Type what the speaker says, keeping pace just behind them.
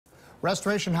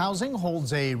Restoration Housing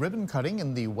holds a ribbon cutting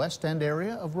in the West End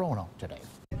area of Roanoke today.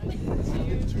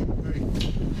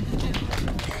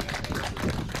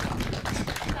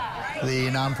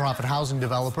 The nonprofit housing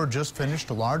developer just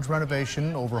finished a large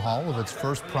renovation overhaul of its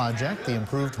first project. The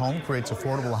improved home creates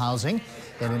affordable housing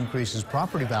and increases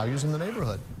property values in the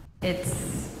neighborhood. It's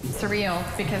surreal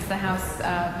because the house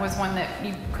was one that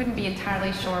you couldn't be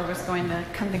entirely sure was going to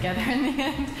come together in the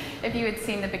end if you had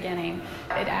seen the beginning.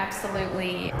 It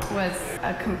absolutely was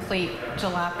a complete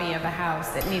jalopy of a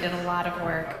house. It needed a lot of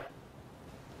work.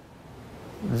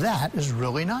 That is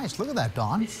really nice. Look at that,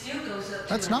 Dawn.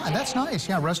 That's nice.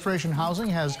 Yeah, Restoration Housing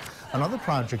has another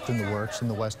project in the works in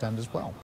the West End as well.